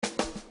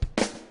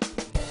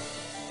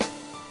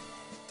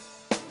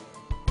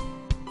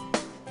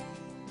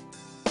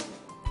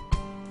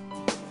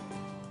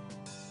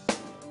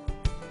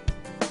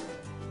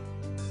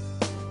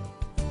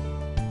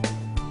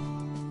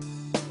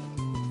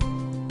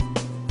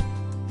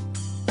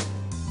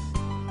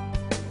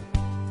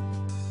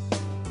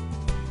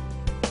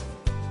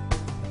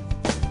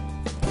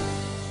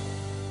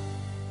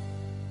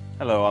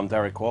Hello, I'm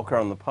Derek Walker.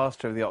 I'm the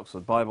pastor of the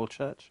Oxford Bible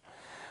Church.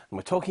 And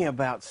we're talking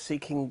about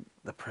seeking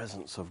the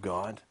presence of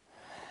God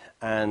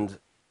and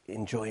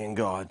enjoying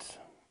God.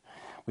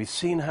 We've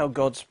seen how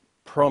God's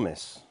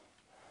promise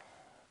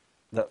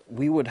that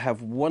we would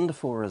have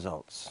wonderful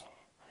results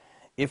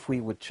if we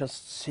would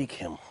just seek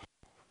Him.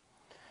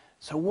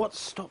 So what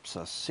stops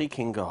us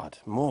seeking God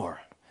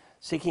more,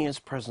 seeking His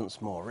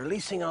presence more,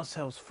 releasing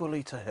ourselves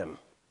fully to Him?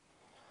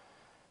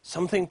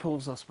 Something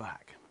pulls us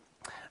back.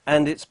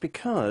 And it's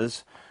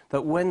because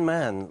that when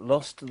man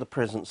lost the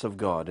presence of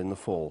God in the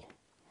fall,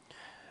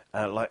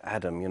 like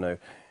Adam,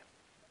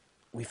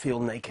 we feel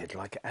naked,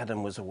 like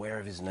Adam was aware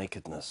of his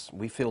nakedness.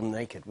 We feel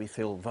naked, we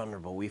feel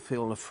vulnerable, we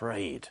feel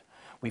afraid,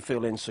 we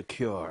feel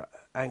insecure,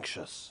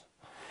 anxious.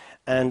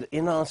 And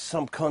in our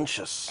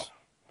subconscious,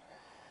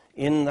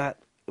 in that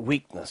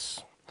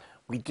weakness,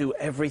 we do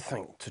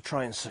everything to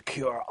try and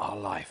secure our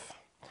life,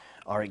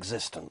 our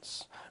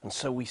existence. And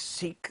so we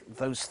seek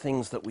those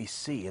things that we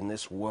see in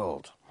this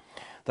world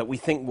that we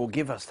think will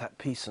give us that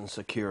peace and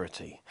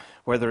security,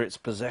 whether it's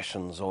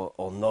possessions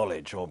or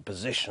knowledge or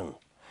position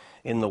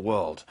in the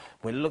world.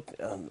 We're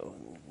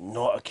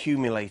not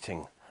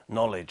accumulating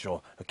knowledge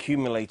or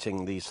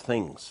accumulating these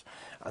things,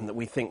 and that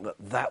we think that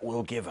that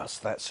will give us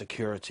that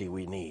security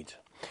we need.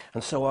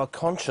 And so our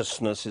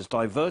consciousness is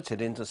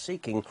diverted into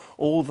seeking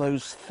all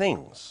those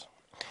things.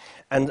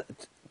 And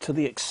to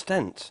the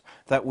extent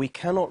that we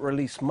cannot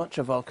release much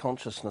of our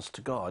consciousness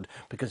to God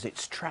because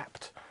it's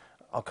trapped.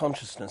 Our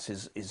consciousness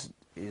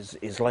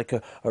is like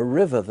a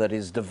river that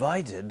is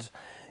divided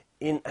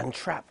in and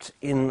trapped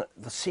in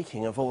the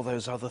seeking of all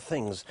those other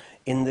things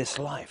in this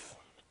life.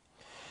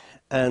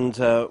 And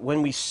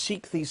when we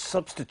seek these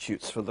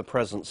substitutes for the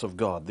presence of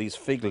God, these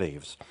fig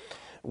leaves,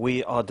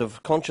 our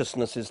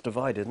consciousness is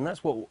divided, and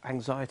that's what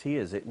anxiety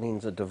is. It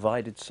means a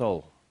divided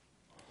soul.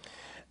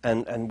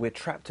 And we're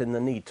trapped in the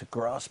need to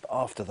grasp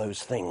after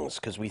those things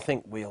because we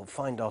think we'll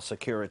find our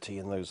security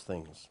in those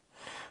things.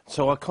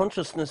 So our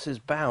consciousness is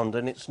bound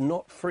and it's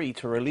not free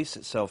to release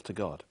itself to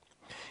God.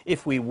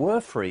 If we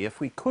were free, if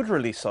we could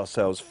release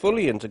ourselves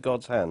fully into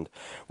God's hand,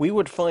 we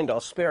would find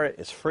our spirit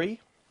is free,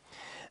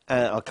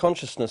 our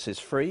consciousness is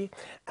free,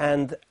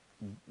 and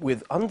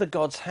under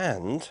God's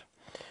hand,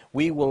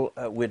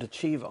 we'd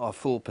achieve our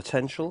full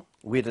potential,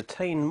 we'd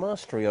attain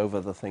mastery over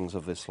the things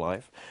of this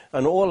life,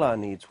 and all our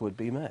needs would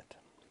be met.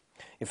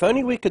 If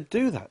only we could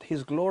do that,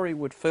 His glory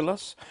would fill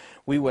us,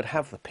 we would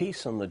have the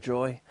peace and the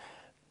joy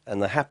and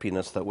the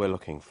happiness that we're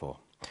looking for.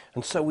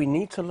 And so we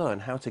need to learn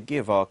how to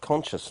give our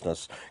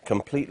consciousness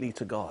completely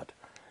to God,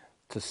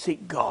 to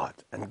seek God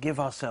and give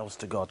ourselves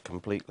to God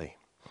completely.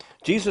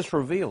 Jesus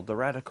revealed the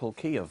radical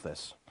key of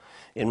this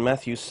in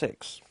Matthew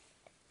 6.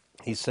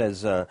 He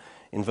says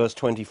in verse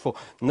 24,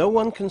 no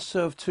one can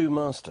serve two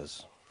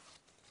masters.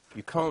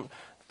 You can't,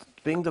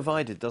 being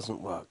divided doesn't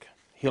work.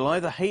 He'll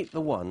either hate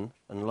the one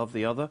and love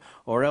the other,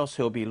 or else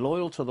he'll be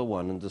loyal to the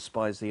one and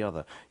despise the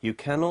other. You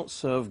cannot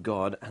serve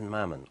God and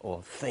mammon,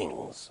 or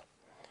things.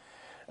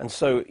 And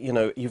so,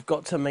 you've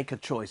got to make a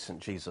choice, and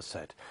Jesus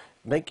said.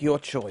 Make your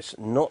choice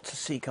not to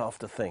seek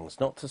after things,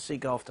 not to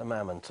seek after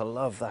mammon, to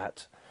love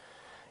that.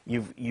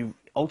 You've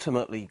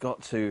ultimately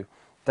got to,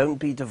 don't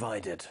be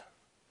divided.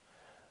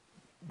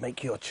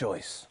 Make your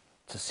choice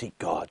to seek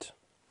God,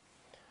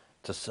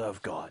 to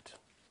serve God,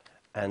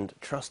 and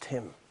trust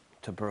Him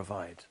to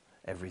provide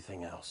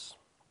everything else.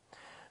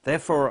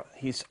 Therefore,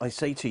 I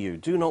say to you,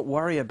 do not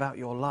worry about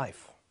your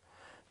life.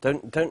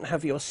 Don't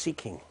have your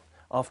seeking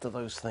after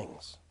those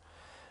things.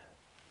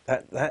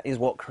 That is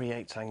what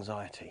creates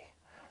anxiety.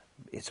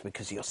 It's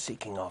because you're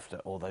seeking after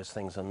all those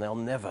things, and they'll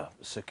never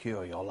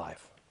secure your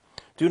life.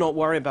 Do not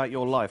worry about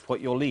your life,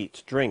 what you'll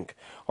eat, drink,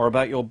 or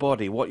about your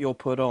body, what you'll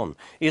put on.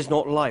 Is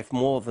not life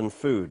more than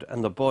food,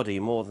 and the body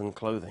more than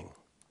clothing?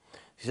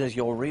 He says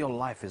your real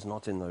life is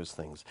not in those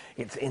things.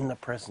 It's in the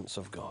presence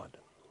of God.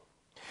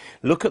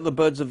 Look at the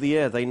birds of the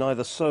air. They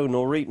neither sow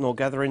nor reap nor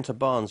gather into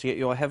barns, yet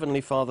your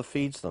heavenly Father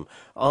feeds them.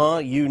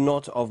 Are you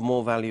not of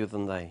more value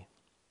than they?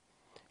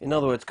 In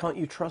other words, can't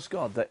you trust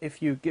God that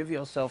if you give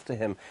yourself to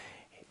Him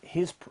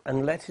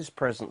and let His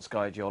presence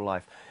guide your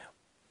life,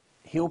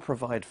 He'll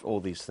provide all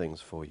these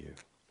things for you.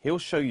 He'll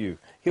show you.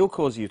 He'll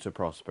cause you to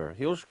prosper.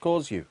 He'll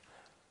cause you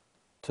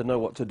to know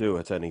what to do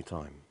at any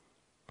time.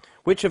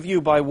 Which of you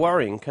by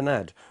worrying can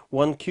add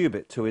 1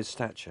 cubit to his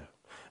stature?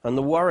 And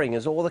the worrying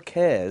is all the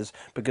cares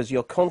because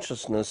your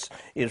consciousness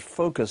is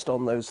focused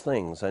on those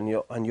things, and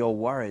you're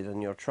worried,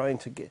 and you're trying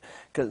to get,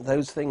 because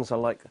those things are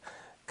like,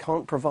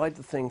 can't provide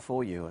the thing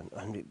for you,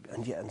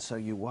 and so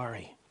you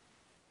worry.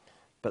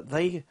 But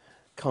they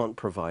can't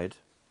provide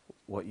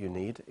what you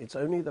need. It's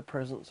only the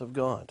presence of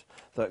God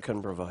that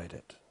can provide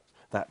it,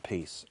 that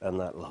peace and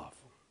that love.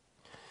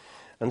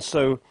 And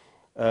so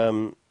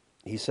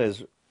he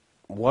says,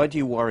 why do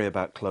you worry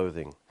about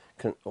clothing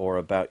or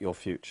about your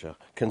future?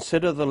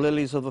 Consider the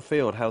lilies of the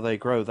field, how they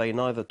grow. They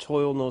neither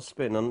toil nor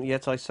spin. And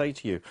yet I say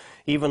to you,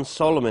 even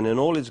Solomon in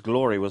all his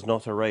glory was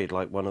not arrayed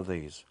like one of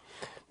these.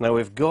 Now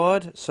if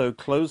God so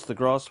clothes the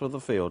grass of the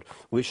field,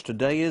 which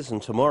today is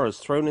and tomorrow is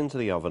thrown into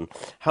the oven,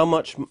 how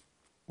much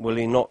will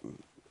he not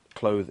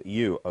clothe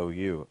you, O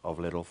you of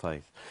little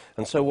faith.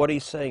 And so what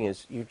he's saying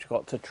is you've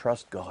got to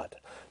trust God,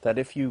 that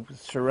if you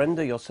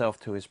surrender yourself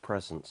to his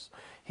presence,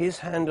 his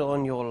hand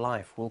on your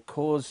life will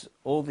cause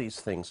all these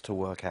things to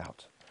work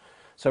out.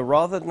 So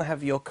rather than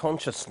have your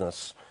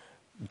consciousness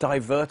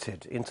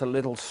diverted into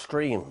little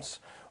streams,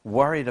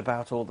 worried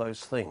about all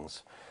those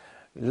things,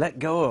 let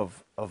go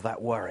of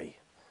that worry.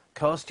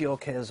 Cast your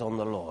cares on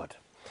the Lord.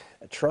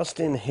 Trust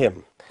in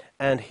him,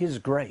 and his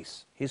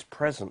grace, his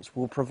presence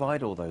will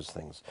provide all those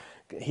things.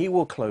 He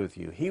will clothe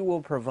you. He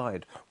will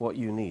provide what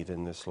you need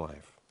in this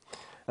life.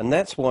 And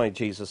that's why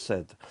Jesus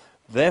said,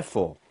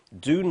 therefore,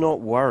 do not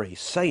worry,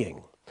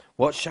 saying,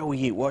 what shall we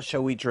eat? What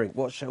shall we drink?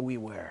 What shall we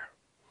wear?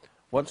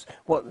 What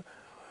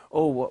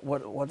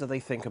do they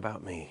think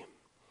about me?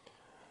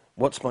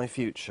 What's my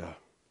future?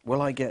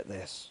 Will I get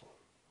this?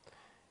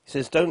 He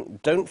says,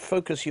 don't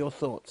focus your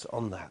thoughts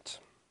on that.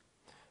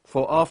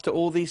 For after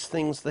all these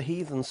things the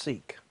heathen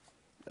seek.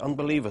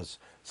 Unbelievers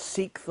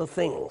seek the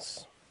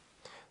things.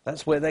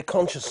 That's where their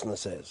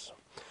consciousness is.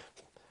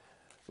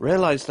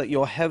 Realize that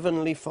your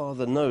heavenly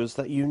Father knows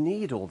that you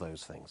need all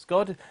those things.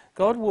 God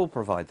will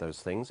provide those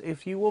things.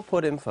 If you will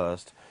put him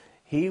first,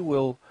 he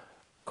will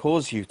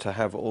cause you to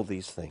have all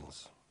these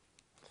things.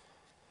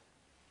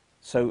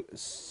 So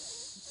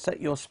set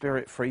your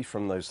spirit free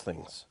from those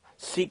things.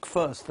 Seek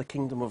first the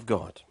kingdom of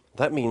God.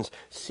 That means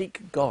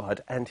seek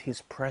God and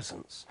his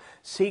presence.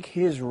 Seek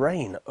his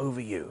reign over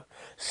you.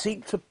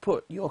 Seek to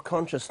put your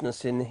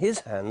consciousness in his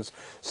hands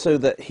so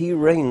that he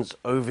reigns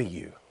over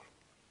you.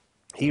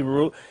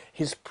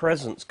 His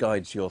presence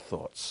guides your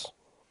thoughts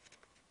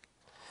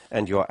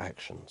and your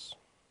actions.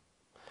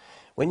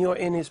 When you're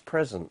in his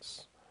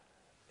presence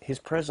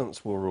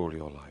will rule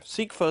your life.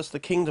 Seek first the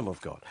kingdom of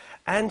God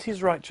and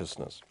his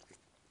righteousness.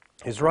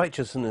 His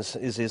righteousness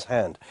is his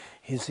hand,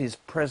 is his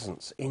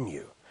presence in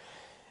you.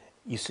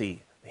 You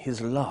see, his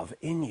love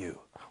in you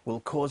will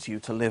cause you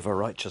to live a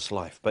righteous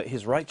life. But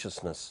his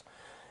righteousness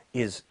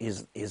is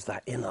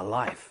that inner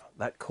life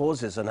that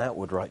causes an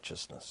outward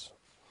righteousness.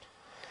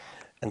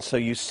 And so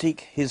you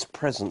seek his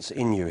presence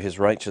in you, his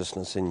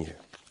righteousness in you.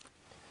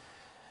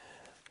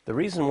 The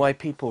reason why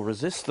people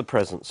resist the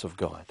presence of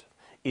God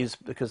is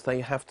because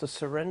they have to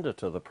surrender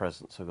to the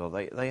presence of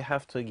God. They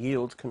have to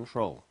yield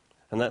control.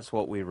 And that's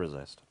what we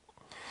resist.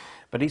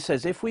 But he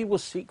says, if we will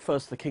seek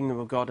first the kingdom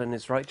of God and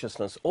his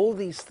righteousness, all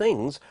these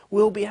things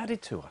will be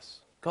added to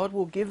us. God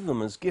will give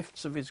them as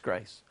gifts of his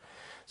grace.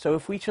 So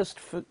if we just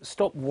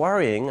stop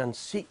worrying and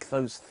seek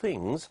those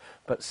things,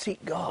 but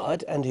seek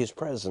God and his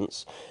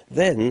presence,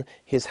 then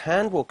his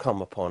hand will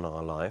come upon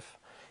our life,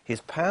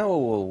 his power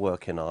will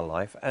work in our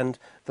life, and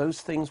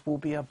those things will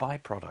be a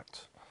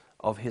byproduct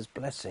of his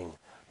blessing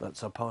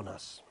that's upon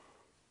us.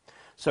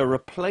 So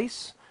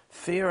replace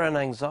fear and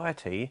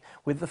anxiety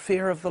with the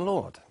fear of the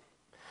Lord.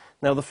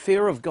 Now, the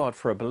fear of God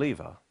for a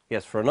believer,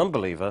 yes, for an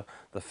unbeliever,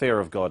 the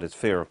fear of God is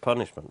fear of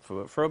punishment.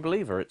 For a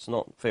believer, it's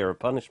not fear of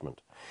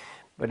punishment.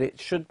 But it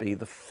should be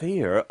the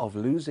fear of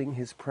losing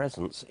his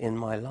presence in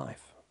my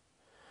life.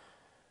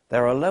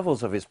 There are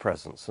levels of his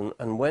presence,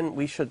 and when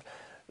we should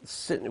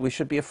sin, we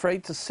should be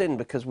afraid to sin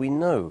because we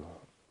know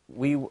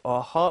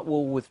our heart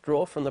will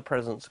withdraw from the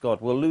presence of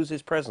God, we'll lose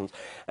his presence,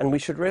 and we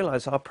should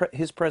realize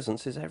his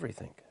presence is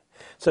everything.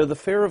 So the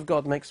fear of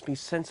God makes me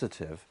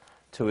sensitive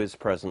to his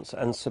presence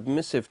and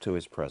submissive to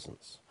his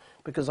presence,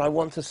 because I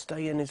want to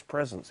stay in his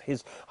presence.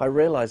 I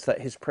realize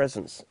that his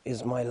presence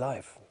is my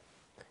life.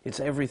 It's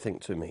everything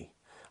to me.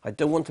 I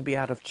don't want to be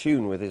out of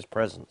tune with his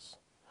presence.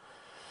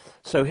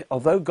 So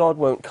although God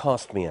won't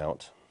cast me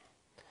out,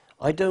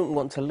 I don't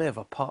want to live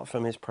apart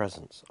from his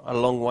presence, a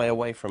long way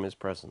away from his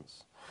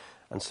presence.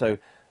 And so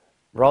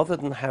rather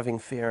than having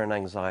fear and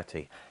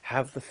anxiety,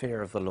 have the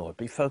fear of the Lord.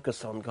 Be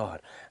focused on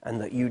God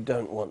and that you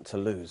don't want to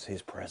lose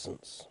his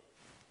presence.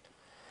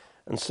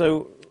 And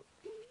so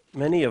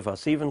many of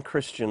us, even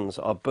Christians,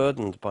 are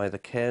burdened by the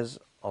cares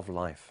of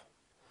life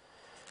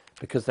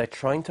because they're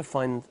trying to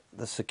find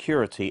the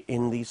security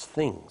in these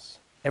things,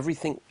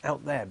 everything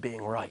out there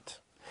being right.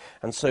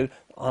 And so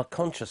our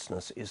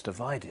consciousness is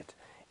divided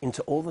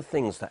into all the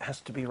things that has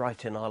to be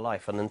right in our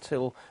life, and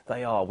until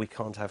they are, we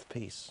can't have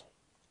peace.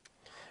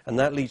 And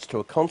that leads to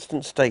a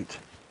constant state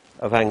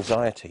of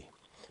anxiety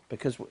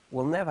because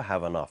we'll never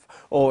have enough.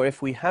 Or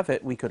if we have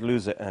it, we could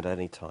lose it at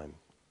any time.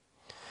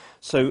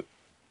 So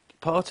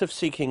part of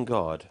seeking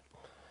God,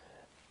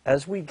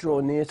 as we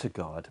draw near to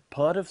God,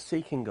 part of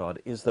seeking God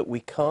is that we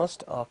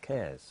cast our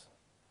cares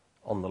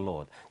on the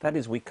Lord. That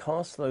is, we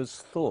cast those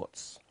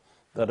thoughts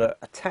that are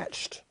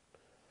attached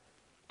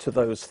to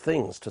those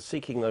things, to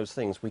seeking those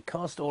things. We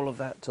cast all of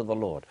that to the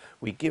Lord.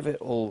 We give it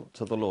all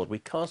to the Lord. We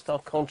cast our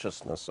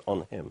consciousness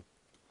on him.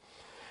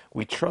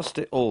 We trust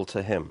it all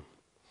to him.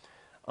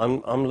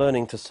 I'm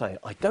learning to say,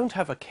 I don't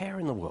have a care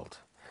in the world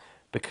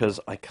because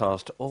I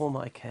cast all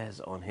my cares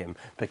on him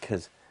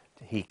because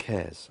he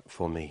cares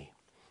for me.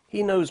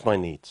 He knows my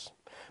needs.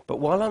 But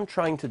while I'm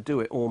trying to do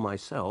it all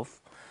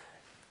myself,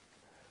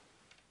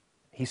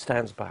 he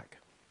stands back.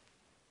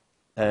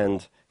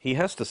 And he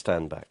has to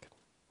stand back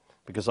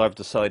because I've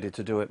decided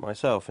to do it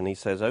myself. And he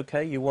says,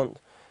 okay, you want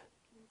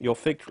your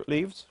fig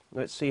leaves,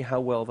 let's see how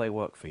well they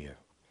work for you.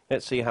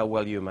 Let's see how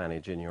well you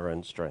manage in your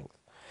own strength.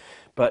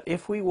 But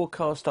if we will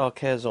cast our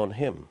cares on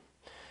him,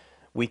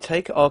 we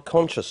take our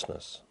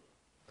consciousness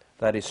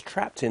that is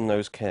trapped in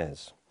those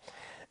cares,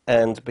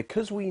 and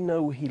because we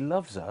know he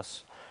loves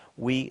us,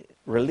 we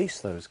release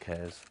those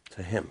cares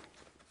to him.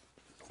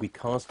 We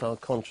cast our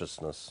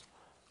consciousness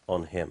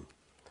on him.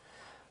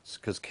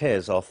 Because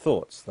cares are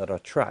thoughts that are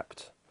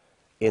trapped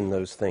in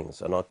those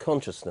things, and our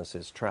consciousness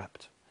is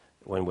trapped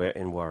when we're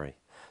in worry.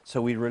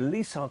 So we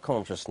release our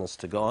consciousness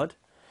to God,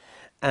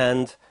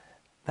 and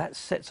that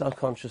sets our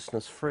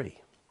consciousness free.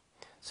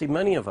 See,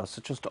 many of us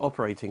are just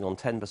operating on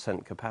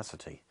 10%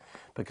 capacity,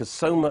 because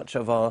so much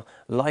of our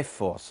life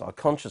force, our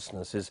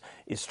consciousness,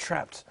 is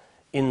trapped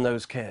in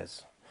those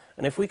cares.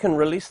 And if we can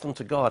release them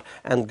to God,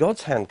 and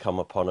God's hand come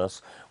upon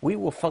us, we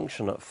will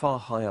function at far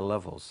higher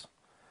levels.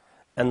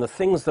 And the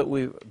things that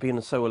we've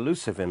been so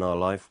elusive in our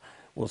life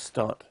will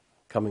start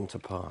coming to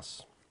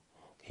pass.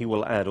 He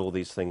will add all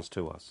these things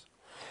to us.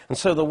 And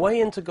so the way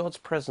into God's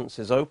presence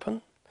is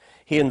open.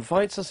 He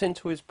invites us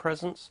into his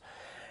presence.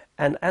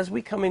 And as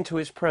we come into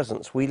his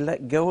presence, we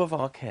let go of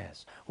our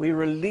cares. We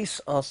release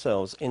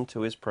ourselves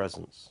into his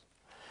presence.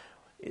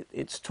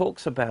 It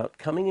talks about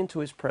coming into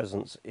his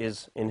presence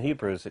is, in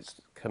Hebrews, it's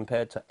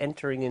compared to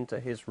entering into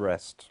his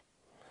rest.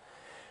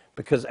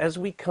 Because as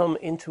we come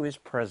into his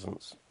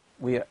presence,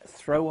 we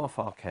throw off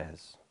our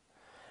cares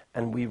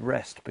and we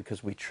rest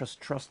because we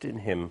trust in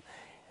him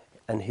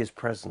and his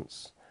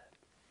presence.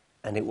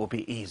 And it will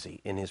be easy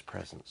in his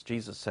presence.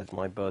 Jesus said,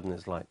 my burden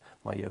is light,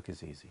 my yoke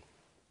is easy.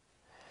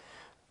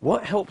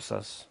 What helps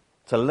us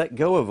to let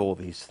go of all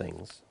these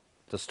things,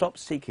 to stop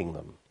seeking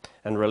them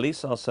and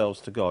release ourselves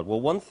to God?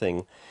 Well, one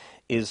thing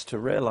is to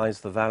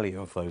realize the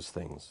value of those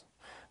things,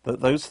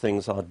 that those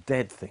things are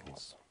dead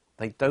things.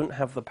 They don't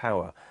have the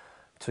power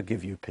to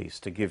give you peace,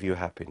 to give you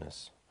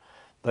happiness.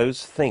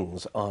 Those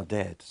things are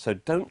dead. So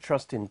don't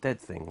trust in dead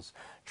things.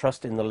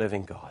 Trust in the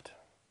living God.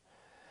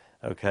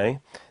 Okay?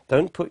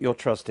 Don't put your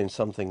trust in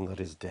something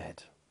that is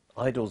dead.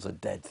 Idols are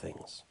dead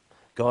things.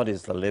 God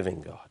is the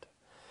living God.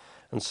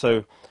 And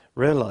so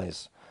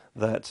realize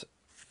that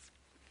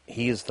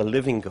he is the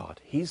living God.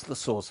 He's the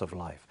source of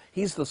life.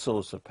 He's the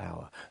source of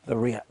power, the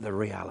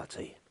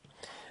reality,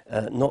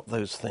 not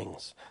those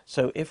things.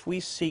 So if we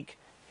seek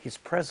his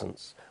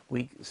presence,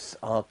 we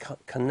are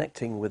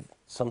connecting with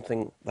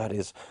something that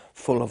is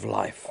full of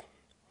life.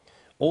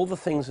 All the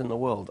things in the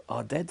world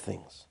are dead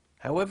things.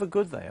 However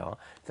good they are,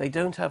 they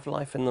don't have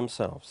life in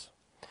themselves.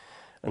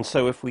 And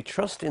so if we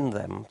trust in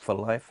them for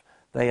life,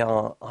 they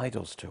are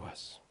idols to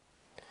us.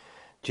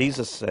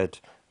 Jesus said,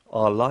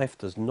 our life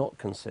does not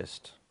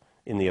consist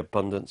in the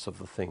abundance of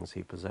the things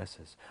he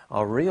possesses.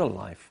 Our real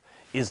life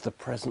is the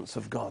presence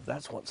of God.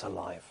 That's what's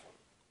alive.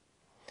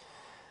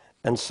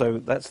 And so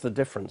that's the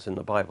difference in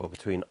the Bible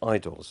between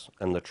idols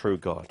and the true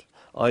God.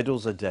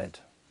 Idols are dead,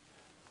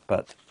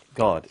 but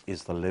God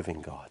is the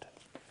living God.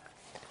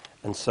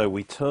 And so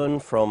we turn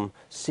from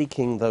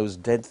seeking those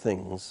dead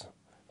things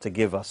to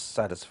give us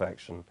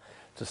satisfaction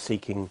to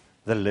seeking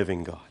the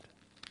living God.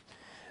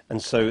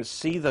 And so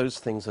see those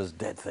things as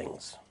dead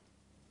things.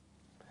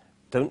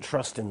 Don't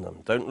trust in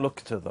them. Don't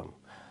look to them.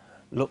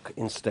 Look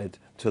instead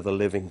to the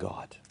living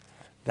God.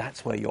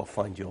 That's where you'll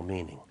find your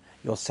meaning,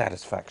 your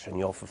satisfaction,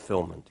 your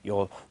fulfillment,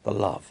 the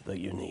love that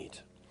you need.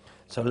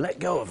 So let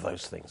go of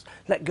those things.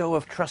 Let go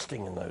of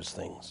trusting in those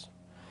things.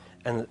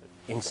 And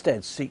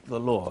instead seek the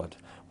Lord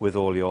with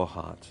all your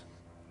heart.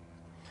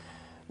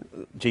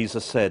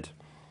 Jesus said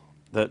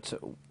that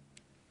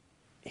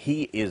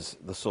he is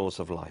the source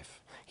of life.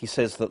 He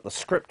says that the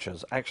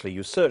scriptures, actually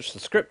you search the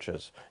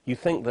scriptures, you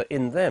think that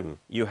in them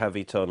you have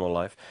eternal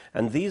life,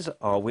 and these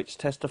are which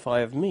testify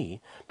of me,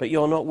 but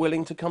you're not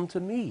willing to come to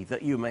me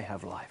that you may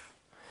have life.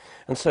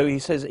 And so he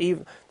says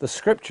even the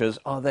scriptures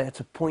are there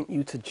to point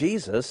you to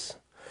Jesus,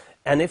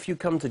 and if you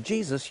come to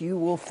Jesus, you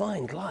will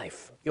find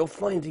life. You'll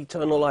find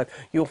eternal life.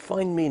 You'll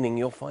find meaning.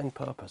 You'll find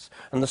purpose.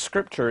 And the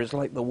scripture is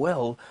like the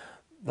well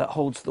that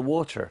holds the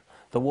water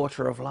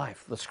of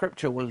life. The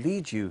scripture will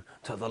lead you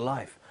to the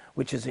life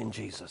which is in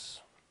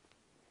Jesus.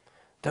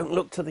 Don't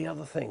look to the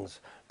other things,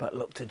 but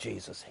look to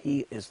Jesus.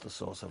 He is the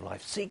source of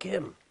life. Seek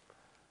him.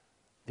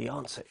 The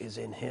answer is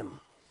in him.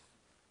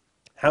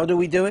 How do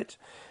we do it?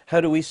 How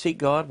do we seek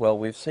God? Well,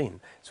 we've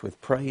seen. It's with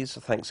praise,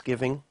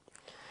 thanksgiving.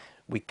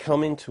 We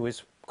come into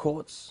his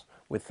courts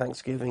with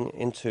thanksgiving,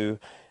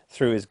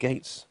 through his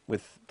gates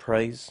with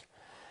praise.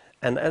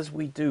 And as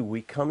we do,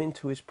 we come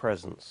into his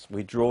presence.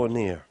 We draw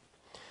near.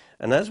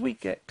 And as we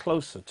get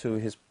closer to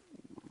his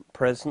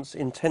presence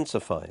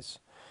intensifies.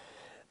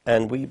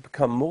 And we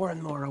become more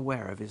and more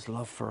aware of his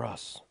love for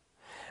us.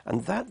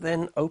 And that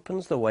then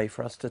opens the way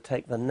for us to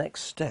take the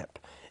next step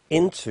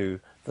into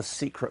the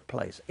secret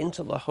place,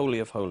 into the Holy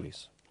of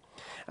Holies.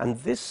 And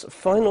this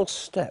final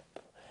step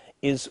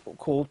is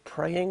called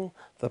praying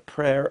the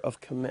prayer of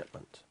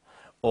commitment,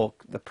 or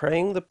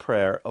praying the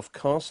prayer of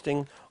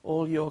casting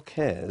all your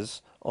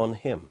cares on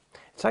him.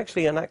 It's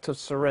actually an act of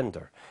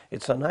surrender.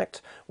 It's an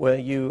act where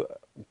you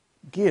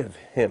give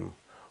him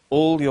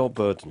all your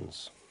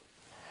burdens.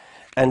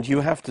 And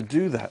you have to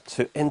do that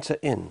to enter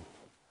in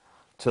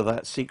to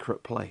that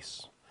secret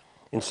place.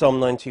 In Psalm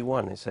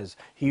 91 it says,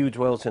 "He who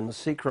dwells in the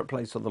secret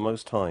place of the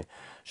Most High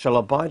shall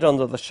abide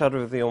under the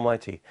shadow of the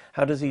Almighty."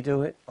 How does he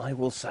do it? "I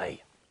will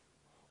say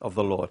of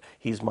the Lord,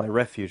 he's my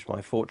refuge,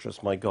 my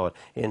fortress, my God.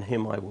 In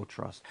him I will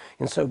trust."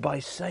 And so by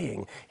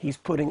saying, he's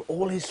putting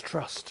all his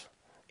trust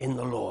in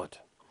the Lord.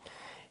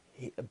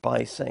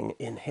 By saying,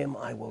 "In him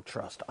I will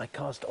trust. I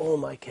cast all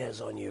my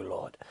cares on you,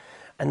 Lord."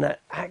 And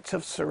that act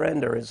of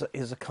surrender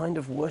is a kind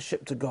of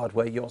worship to God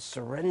where you're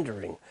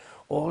surrendering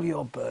all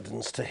your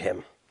burdens to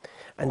him.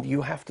 And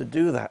you have to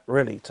do that,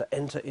 really, to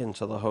enter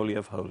into the Holy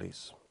of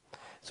Holies.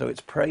 So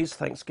it's praise,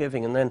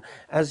 thanksgiving, and then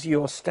as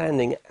you're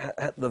standing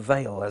at the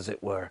veil, as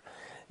it were,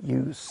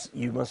 you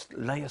must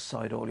lay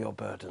aside all your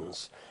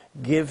burdens.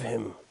 Give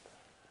him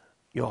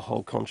your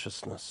whole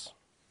consciousness.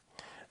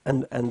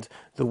 And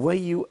the way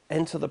you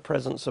enter the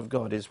presence of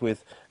God is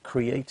with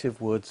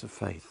creative words of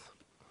faith.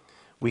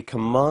 We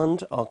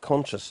command our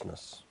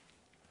consciousness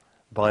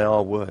by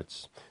our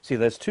words. See,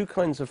 there's two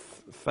kinds of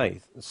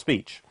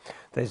speech.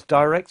 There's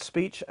direct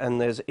speech and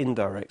there's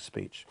indirect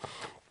speech.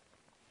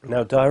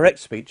 Now, direct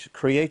speech,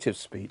 creative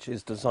speech,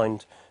 is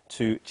designed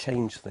to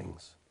change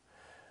things.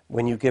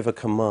 When you give a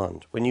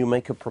command, when you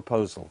make a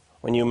proposal,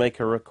 when you make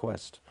a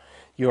request,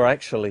 you're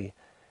actually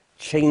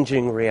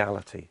changing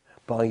reality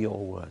by your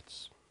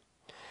words.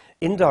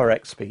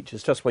 Indirect speech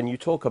is just when you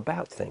talk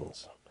about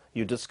things,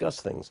 you discuss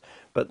things,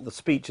 but the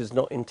speech is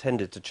not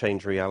intended to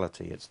change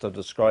reality, it's to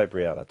describe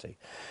reality.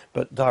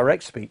 But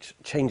direct speech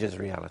changes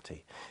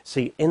reality.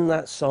 See, in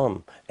that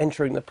psalm,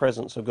 entering the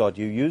presence of God,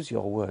 you use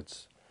your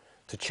words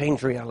to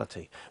change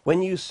reality.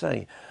 When you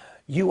say,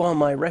 "You are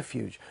my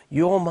refuge,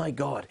 you're my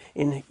God,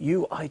 in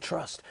you I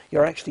trust,"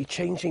 you're actually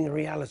changing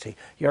reality.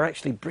 You're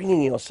actually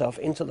bringing yourself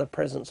into the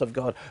presence of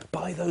God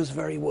by those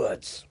very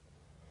words.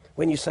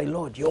 When you say,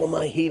 "Lord, you're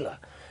my healer,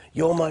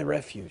 you're my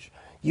refuge,"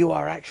 you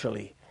are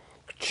actually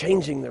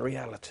changing the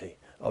reality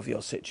of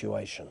your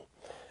situation.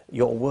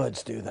 Your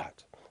words do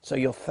that. So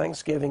your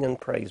thanksgiving and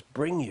praise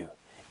bring you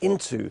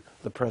into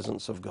the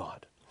presence of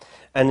God.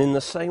 And in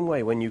the same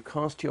way, when you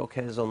cast your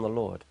cares on the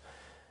Lord,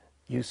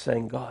 you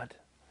saying, "God,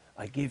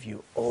 I give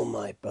you all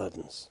my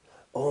burdens,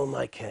 all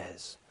my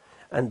cares."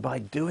 And by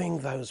doing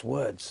those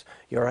words,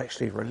 you're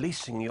actually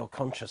releasing your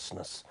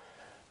consciousness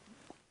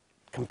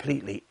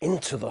completely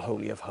into the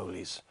Holy of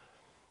Holies,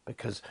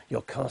 because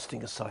you're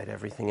casting aside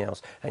everything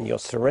else and you're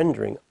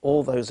surrendering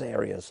all those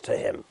areas to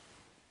him.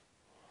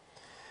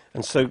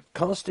 And so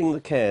casting the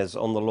cares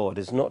on the Lord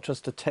is not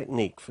just a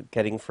technique for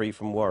getting free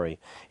from worry.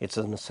 It's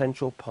an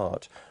essential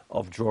part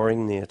of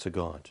drawing near to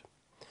God.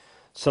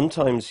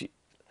 Sometimes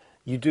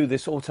you do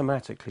this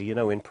automatically. You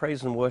know, in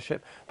praise and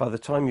worship, by the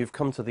time you've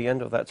come to the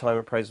end of that time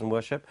of praise and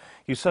worship,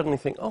 you suddenly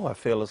think, "Oh, I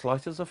feel as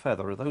light as a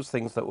feather." Are those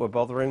things that were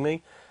bothering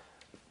me?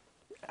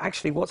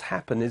 Actually, what's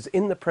happened is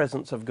in the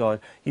presence of God,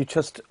 you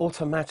just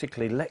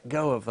automatically let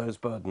go of those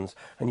burdens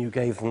and you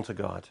gave them to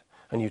God.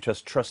 And you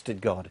just trusted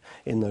God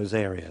in those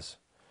areas.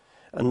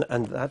 And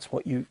that's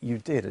what you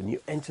did. And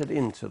you entered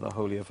into the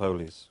Holy of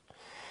Holies.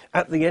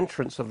 At the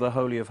entrance of the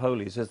Holy of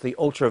Holies is the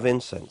altar of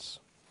incense.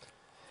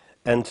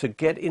 And to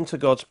get into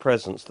God's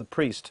presence, the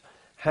priest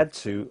had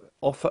to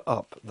offer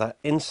up that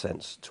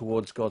incense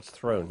towards God's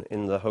throne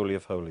in the Holy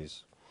of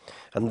Holies.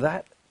 And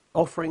that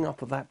offering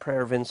up of that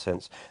prayer of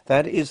incense,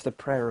 that is the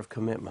prayer of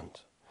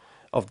commitment,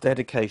 of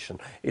dedication.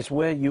 It's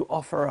where you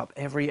offer up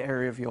every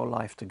area of your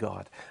life to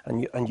God,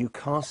 and you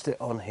cast it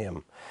on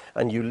him,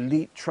 and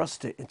you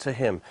trust it to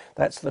him.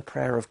 That's the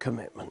prayer of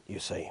commitment, you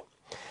see.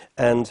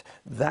 And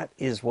that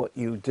is what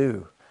you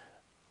do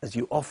as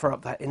you offer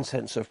up that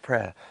incense of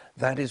prayer.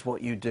 That is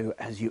what you do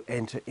as you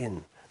enter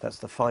in. That's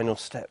the final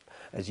step,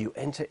 as you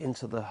enter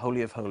into the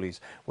Holy of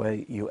Holies, where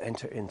you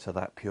enter into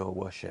that pure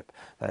worship,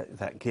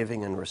 that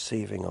giving and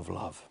receiving of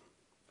love.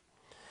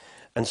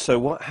 And so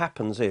what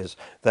happens is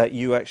that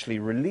you actually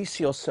release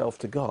yourself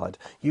to God,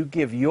 you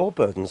give your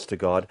burdens to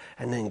God,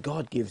 and then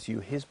God gives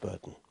you his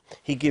burden.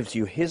 He gives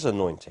you his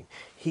anointing.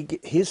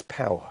 His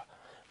power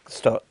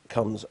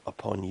comes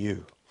upon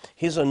you.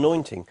 His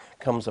anointing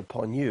comes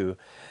upon you,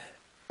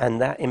 and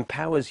that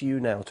empowers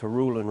you now to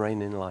rule and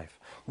reign in life.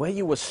 Where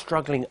you were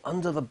struggling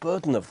under the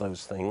burden of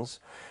those things,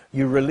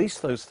 you release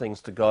those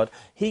things to God.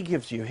 He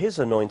gives you his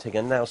anointing,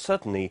 and now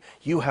suddenly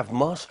you have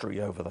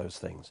mastery over those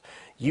things.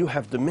 You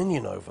have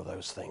dominion over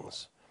those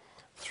things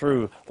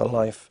through the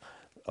life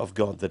of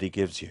God that he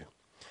gives you.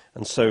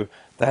 And so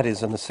that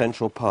is an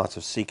essential part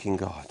of seeking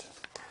God.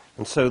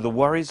 And so the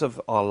worries of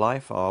our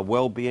life, our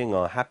well-being,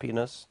 our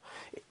happiness,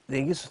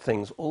 these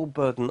things all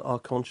burden our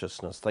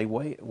consciousness. They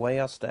weigh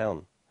us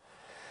down.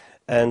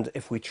 And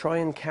if we try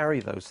and carry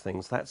those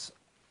things, that's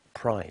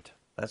pride.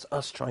 That's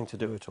us trying to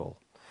do it all.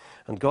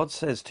 And God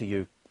says to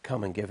you,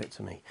 "Come and give it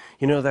to me."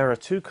 You know, there are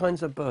two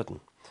kinds of burden.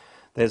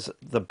 There's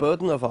the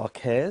burden of our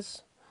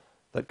cares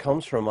that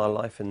comes from our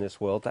life in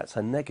this world. That's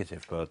a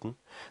negative burden.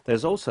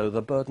 There's also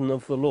the burden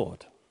of the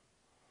Lord.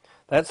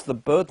 That's the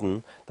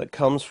burden that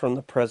comes from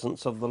the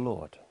presence of the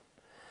Lord.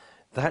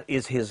 That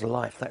is his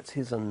life. That's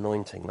his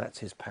anointing. That's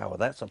his power.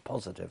 That's a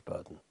positive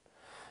burden.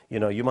 You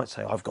know, you might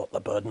say, I've got the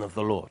burden of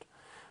the Lord.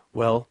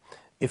 Well,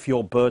 if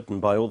you're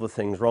burdened by all the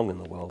things wrong in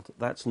the world,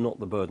 that's not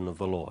the burden of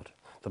the Lord.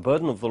 The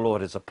burden of the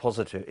Lord is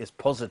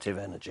positive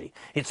energy.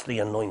 It's the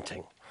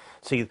anointing.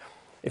 See,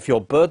 if you're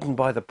burdened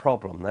by the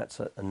problem, that's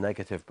a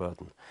negative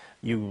burden.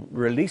 You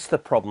release the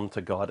problem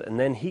to God, and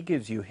then he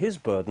gives you his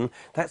burden.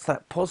 That's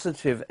that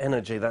positive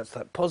energy, that's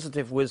that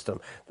positive wisdom,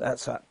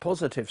 that's that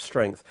positive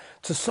strength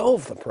to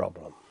solve the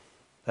problem.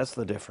 That's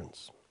the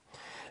difference.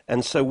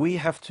 And so we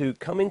have to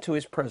come into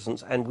his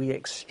presence and we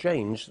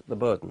exchange the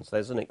burdens.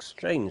 There's an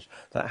exchange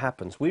that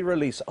happens. We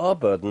release our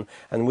burden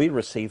and we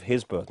receive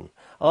his burden.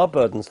 Our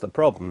burden's the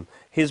problem,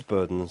 his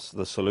burden's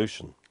the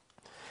solution.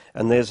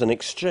 And there's an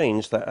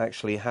exchange that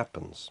actually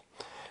happens.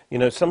 You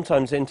know,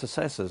 sometimes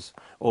intercessors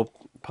or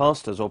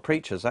pastors or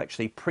preachers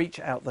actually preach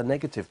out the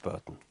negative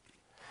burden.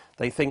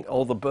 They think,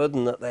 oh, the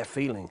burden that they're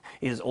feeling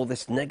is all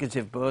this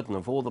negative burden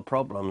of all the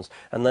problems,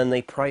 and then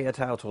they pray it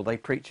out or they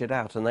preach it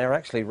out, and they're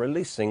actually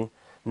releasing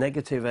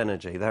negative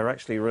energy. They're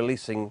actually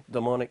releasing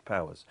demonic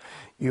powers.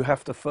 You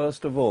have to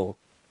first of all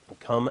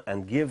come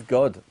and give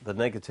God the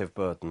negative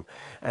burden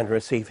and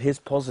receive his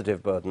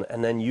positive burden,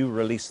 and then you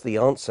release the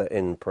answer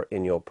in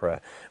your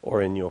prayer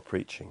or in your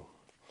preaching.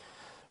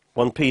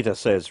 1 Peter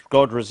says,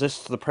 God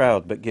resists the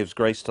proud but gives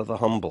grace to the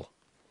humble.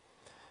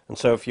 And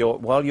so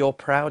while you're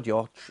proud,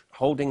 you're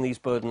holding these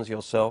burdens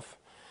yourself,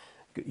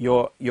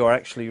 you're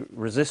actually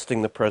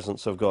resisting the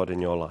presence of God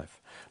in your life.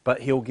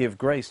 But he'll give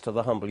grace to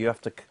the humble. You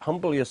have to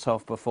humble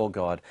yourself before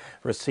God,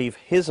 receive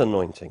his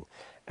anointing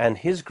and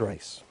his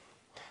grace.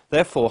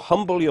 Therefore,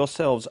 humble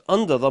yourselves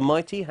under the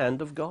mighty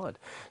hand of God.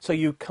 So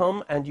you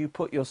come and you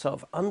put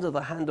yourself under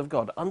the hand of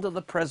God, under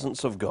the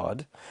presence of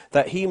God,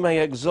 that he may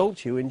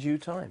exalt you in due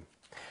time.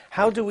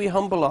 How do we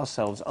humble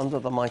ourselves under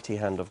the mighty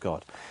hand of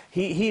God?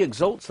 He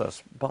exalts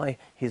us by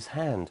his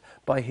hand,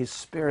 by his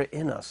spirit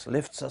in us,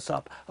 lifts us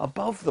up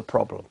above the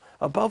problem,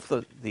 above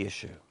the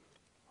issue.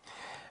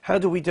 How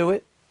do we do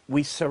it?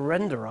 We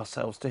surrender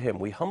ourselves to him.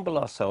 We humble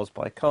ourselves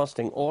by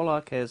casting all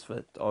our cares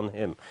on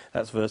him.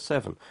 That's verse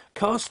 7.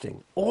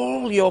 Casting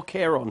all your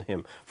care on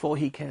him, for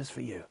he cares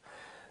for you.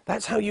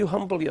 That's how you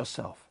humble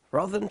yourself.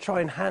 Rather than try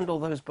and handle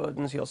those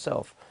burdens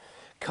yourself,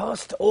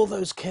 cast all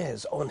those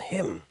cares on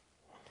him.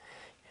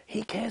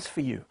 He cares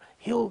for you.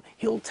 He'll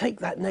take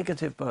that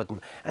negative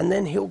burden, and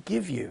then he'll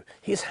give you.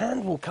 His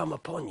hand will come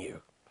upon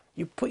you.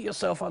 You put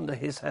yourself under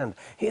his hand.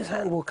 His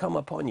hand will come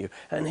upon you,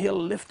 and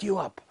he'll lift you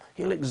up.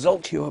 He'll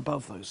exalt you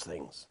above those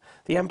things.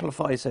 The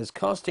Amplified says,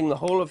 casting the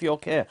whole of your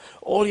care,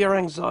 all your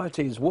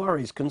anxieties,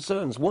 worries,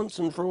 concerns, once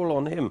and for all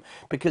on him,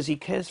 because he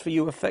cares for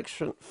you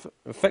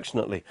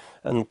affectionately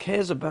and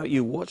cares about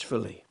you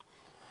watchfully.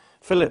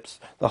 Phillips,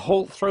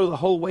 throw the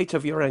whole weight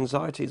of your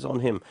anxieties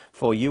on him,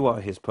 for you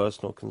are his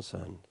personal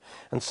concern.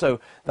 And so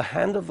the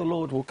hand of the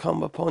Lord will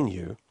come upon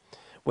you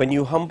when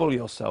you humble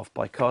yourself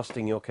by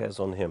casting your cares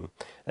on him,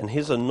 and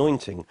his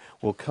anointing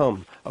will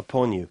come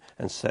upon you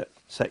and set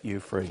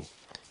you free.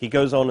 He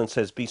goes on and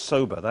says, be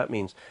sober. That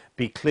means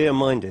be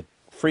clear-minded,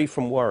 free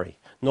from worry,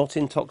 not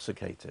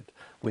intoxicated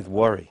with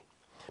worry.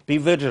 Be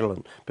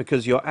vigilant,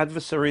 because your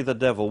adversary the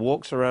devil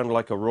walks around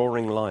like a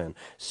roaring lion,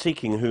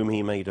 seeking whom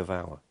he may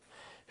devour.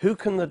 Who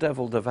can the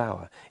devil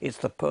devour? It's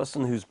the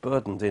person who's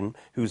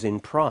who's in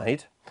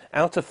pride,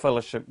 out of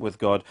fellowship with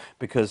God,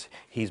 because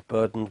he's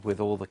burdened with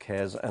all the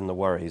cares and the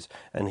worries,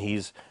 and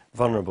he's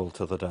vulnerable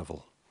to the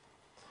devil.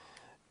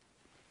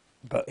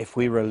 But if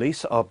we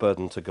release our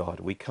burden to God,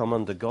 we come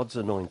under God's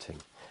anointing,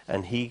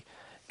 and he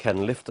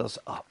can lift us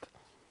up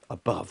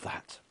above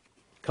that.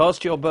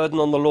 Cast your burden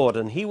on the Lord,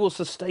 and he will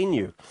sustain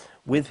you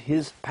with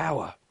his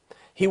power.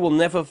 He will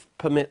never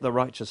permit the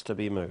righteous to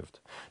be moved.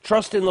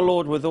 Trust in the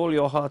Lord with all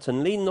your heart,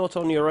 and lean not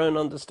on your own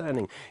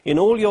understanding. In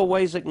all your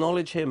ways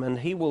acknowledge him, and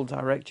he will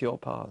direct your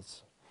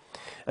paths.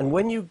 And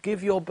when you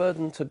give your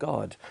burden to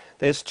God,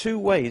 there's two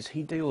ways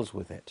he deals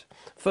with it.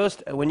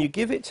 First, when you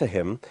give it to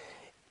him,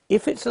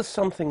 if it's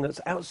something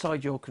that's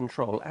outside your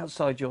control,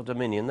 outside your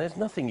dominion, there's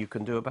nothing you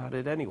can do about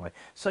it anyway.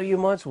 So you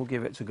might as well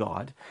give it to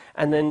God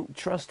and then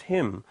trust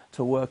him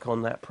to work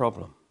on that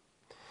problem.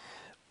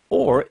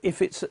 Or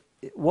if it's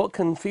what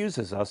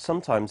confuses us,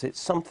 sometimes it's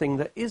something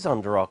that is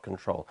under our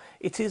control.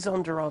 It is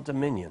under our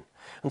dominion.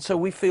 And so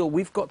we feel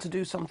we've got to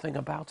do something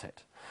about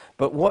it.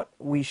 But what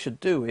we should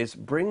do is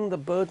bring the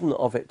burden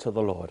of it to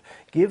the Lord.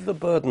 Give the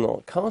burden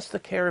on, cast the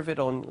care of it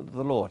on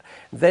the Lord.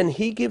 Then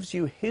he gives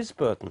you his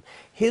burden,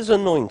 his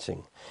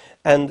anointing,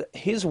 and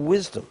his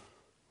wisdom.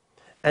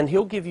 And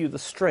he'll give you the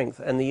strength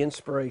and the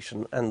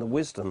inspiration and the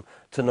wisdom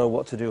to know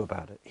what to do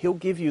about it. He'll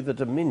give you the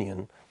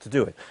dominion to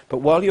do it. But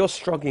while you're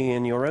struggling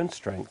in your own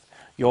strength,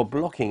 you're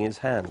blocking his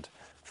hand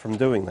from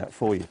doing that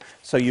for you.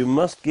 So you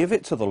must give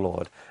it to the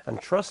Lord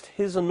and trust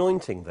his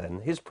anointing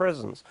then, his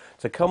presence,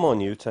 to come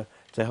on you to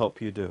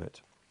help you do it.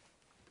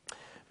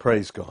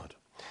 Praise God.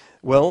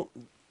 Well,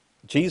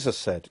 Jesus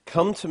said,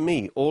 come to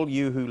me, all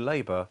you who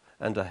labor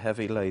and are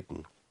heavy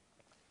laden,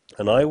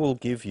 and I will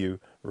give you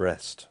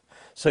rest.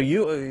 So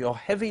you're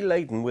heavy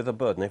laden with a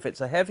burden. If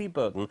it's a heavy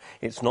burden,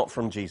 it's not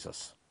from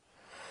Jesus.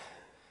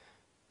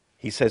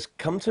 He says,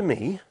 come to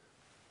me,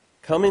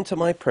 come into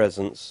my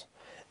presence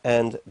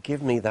and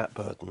give me that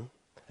burden.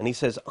 And he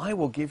says, I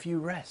will give you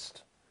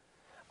rest.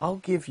 I'll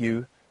give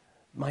you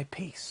my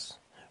peace.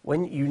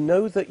 When you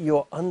know that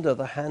you're under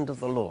the hand of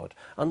the Lord,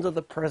 under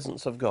the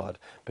presence of God,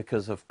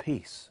 because of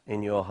peace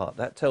in your heart,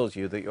 that tells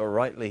you that you're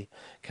rightly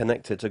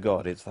connected to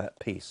God. It's that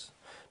peace.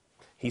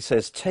 He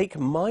says, take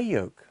my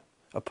yoke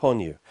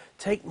upon you.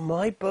 Take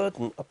my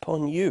burden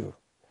upon you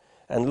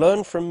and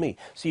learn from me.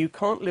 So you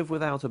can't live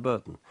without a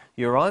burden.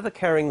 You're either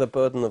carrying the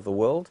burden of the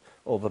world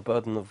or the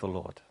burden of the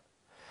Lord.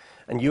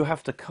 And you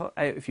have to,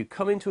 if you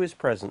come into his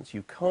presence,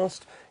 you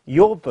cast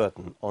your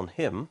burden on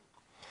him,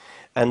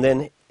 and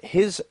then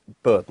his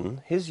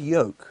burden, his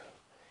yoke,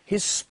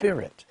 his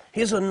spirit,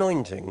 his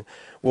anointing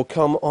will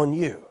come on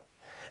you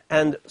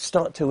and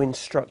start to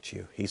instruct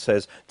you. He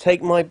says,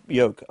 take my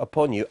yoke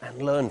upon you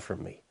and learn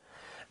from me.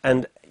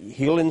 And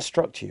he'll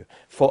instruct you.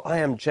 For I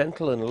am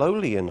gentle and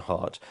lowly in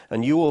heart,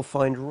 and you will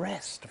find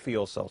rest for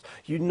your souls.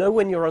 You know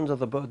when you're under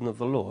the burden of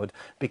the Lord,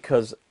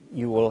 because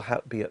you will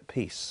be at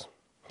peace.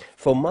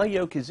 For my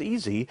yoke is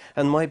easy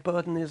and my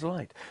burden is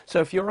light.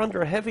 So if you're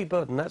under a heavy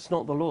burden, that's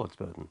not the Lord's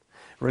burden.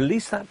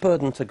 Release that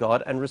burden to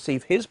God and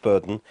receive his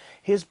burden.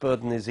 His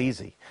burden is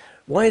easy.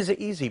 Why is it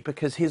easy?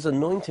 Because his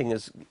anointing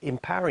is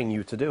empowering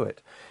you to do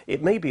it.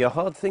 It may be a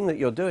hard thing that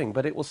you're doing,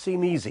 but it will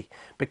seem easy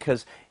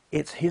because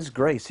it's his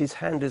grace, his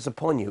hand is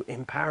upon you,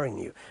 empowering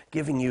you,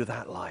 giving you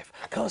that life.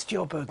 Cast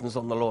your burdens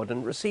on the Lord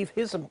and receive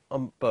his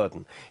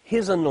burden,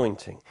 his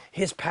anointing,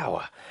 his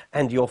power,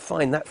 and you'll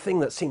find that thing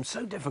that seems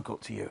so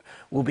difficult to you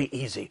will be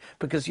easy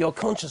because your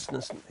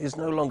consciousness is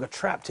no longer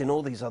trapped in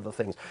all these other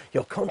things.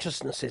 Your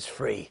consciousness is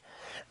free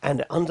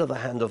and under the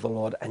hand of the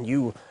Lord, and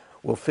you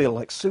will feel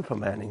like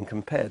Superman in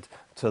compared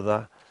to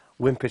the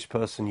wimpish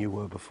person you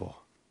were before.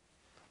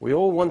 We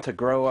all want to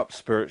grow up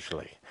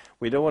spiritually.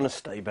 We don't want to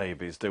stay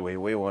babies, do we?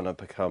 We want to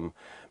become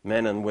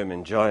men and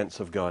women, giants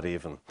of God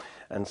even.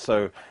 And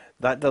so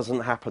that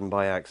doesn't happen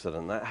by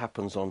accident. That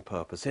happens on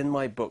purpose. In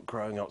my book,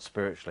 Growing Up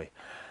Spiritually,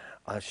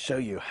 I show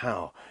you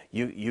how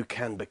you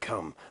can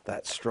become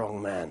that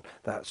strong man,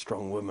 that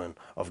strong woman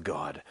of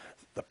God.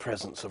 The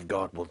presence of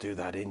God will do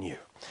that in you.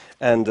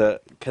 And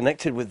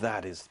connected with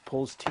that is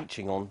Paul's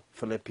teaching on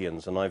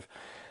Philippians. And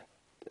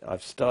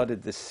I've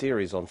started this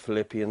series on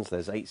Philippians.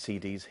 There's 8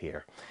 CDs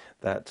here.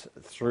 That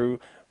through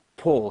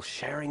Paul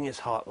sharing his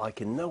heart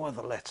like in no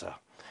other letter,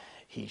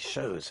 he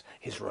shows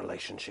his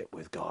relationship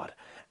with God.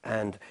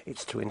 And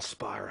it's to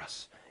inspire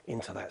us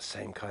into that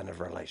same kind of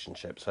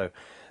relationship. So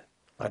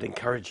I'd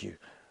encourage you,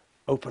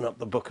 open up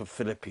the book of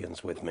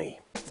Philippians with me.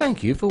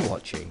 Thank you for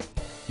watching.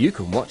 You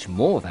can watch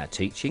more of our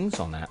teachings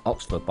on our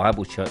Oxford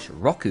Bible Church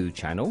Roku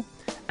channel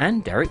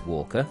and Derek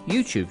Walker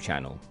YouTube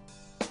channel.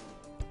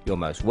 You're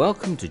most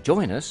welcome to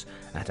join us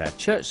at our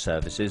church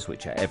services,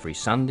 which are every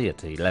Sunday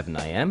at 11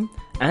 AM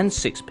and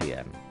 6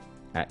 PM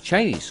at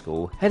Cheney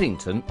School,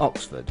 Headington,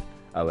 Oxford,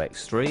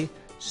 OX3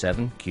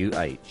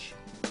 7QH.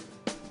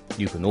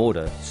 You can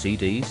order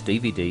CDs,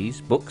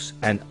 DVDs, books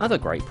and other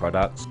great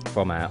products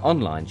from our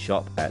online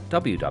shop at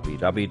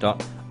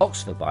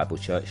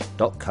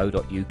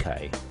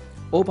www.oxfordbiblechurch.co.uk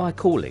or by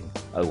calling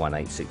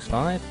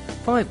 01865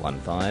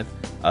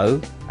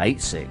 515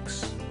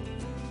 086.